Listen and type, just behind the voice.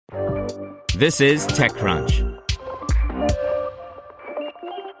This is TechCrunch.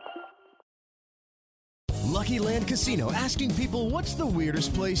 Lucky Land Casino, asking people, what's the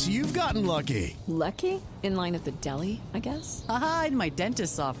weirdest place you've gotten lucky? Lucky? In line at the deli, I guess? Aha, in my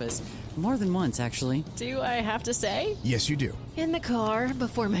dentist's office. More than once, actually. Do I have to say? Yes, you do. In the car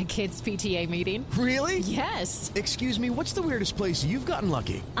before my kids' PTA meeting. Really? Yes. Excuse me, what's the weirdest place you've gotten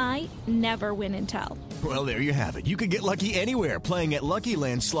lucky? I never win and tell. Well, there you have it. You can get lucky anywhere, playing at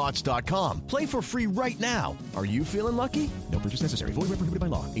LuckyLandSlots.com. Play for free right now. Are you feeling lucky? No purchase necessary. Void where prohibited by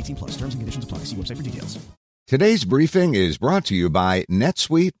law. 18 plus. Terms and conditions apply. See website for details. Today's briefing is brought to you by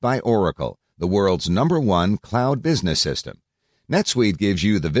NetSuite by Oracle, the world's #1 cloud business system. NetSuite gives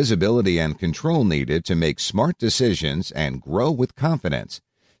you the visibility and control needed to make smart decisions and grow with confidence.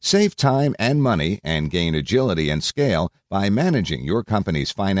 Save time and money and gain agility and scale by managing your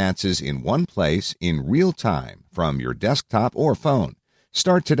company's finances in one place in real time from your desktop or phone.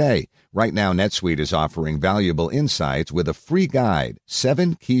 Start today. Right now, NetSuite is offering valuable insights with a free guide,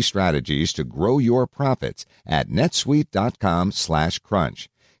 7 key strategies to grow your profits at netsuite.com/crunch.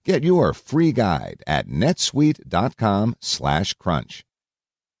 Get your free guide at netsuite.com/crunch.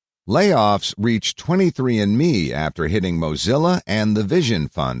 Layoffs reach 23andMe after hitting Mozilla and the Vision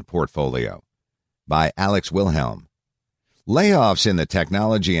Fund portfolio. By Alex Wilhelm. Layoffs in the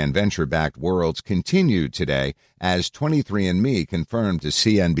technology and venture-backed worlds continued today as 23andMe confirmed to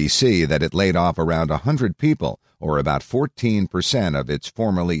CNBC that it laid off around 100 people, or about 14% of its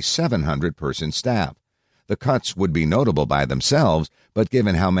formerly 700-person staff. The cuts would be notable by themselves, but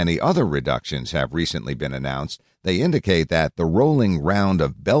given how many other reductions have recently been announced, they indicate that the rolling round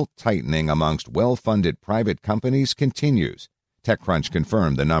of belt-tightening amongst well-funded private companies continues. TechCrunch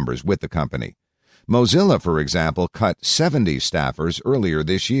confirmed the numbers with the company. Mozilla, for example, cut 70 staffers earlier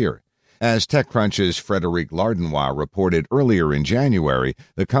this year. As TechCrunch's Frederic Lardinois reported earlier in January,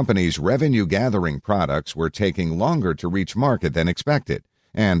 the company's revenue-gathering products were taking longer to reach market than expected,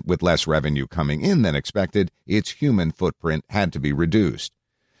 and with less revenue coming in than expected, its human footprint had to be reduced.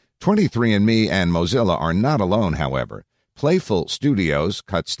 23andMe and Mozilla are not alone, however. Playful Studios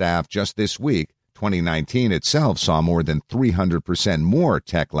cut staff just this week. 2019 itself saw more than 300% more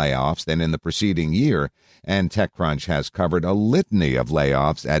tech layoffs than in the preceding year, and TechCrunch has covered a litany of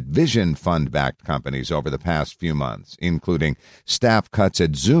layoffs at Vision Fund-backed companies over the past few months, including staff cuts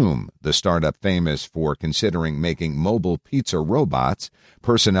at Zoom, the startup famous for considering making mobile pizza robots,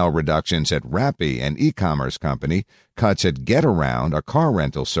 personnel reductions at Rappi, an e-commerce company, cuts at Getaround, a car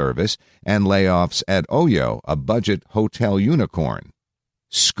rental service, and layoffs at Oyo, a budget hotel unicorn.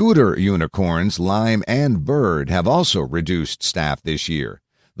 Scooter unicorns Lime and Bird have also reduced staff this year.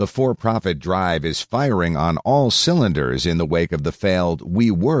 The for-profit drive is firing on all cylinders in the wake of the failed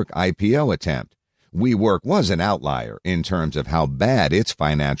WeWork IPO attempt. WeWork was an outlier in terms of how bad its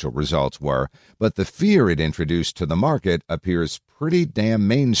financial results were, but the fear it introduced to the market appears pretty damn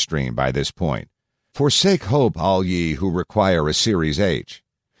mainstream by this point. Forsake hope, all ye who require a Series H.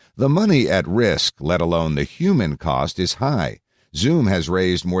 The money at risk, let alone the human cost, is high. Zoom has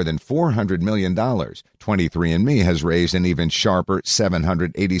raised more than $400 million. 23andMe has raised an even sharper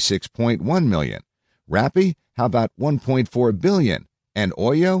 $786.1 million. Rappi, how about $1.4 billion? And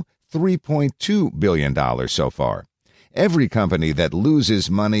Oyo, $3.2 billion so far. Every company that loses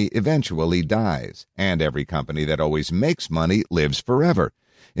money eventually dies, and every company that always makes money lives forever.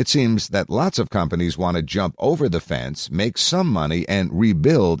 It seems that lots of companies want to jump over the fence, make some money, and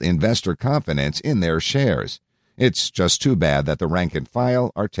rebuild investor confidence in their shares. It's just too bad that the rank and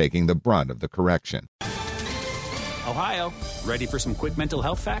file are taking the brunt of the correction. Ohio, ready for some quick mental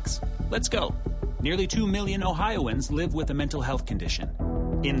health facts? Let's go. Nearly 2 million Ohioans live with a mental health condition.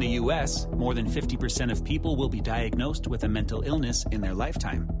 In the U.S., more than 50% of people will be diagnosed with a mental illness in their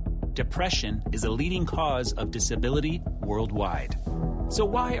lifetime. Depression is a leading cause of disability worldwide. So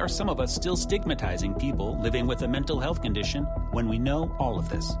why are some of us still stigmatizing people living with a mental health condition when we know all of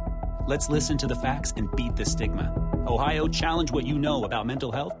this? Let's listen to the facts and beat the stigma. Ohio, challenge what you know about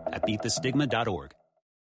mental health at beatthestigma.org.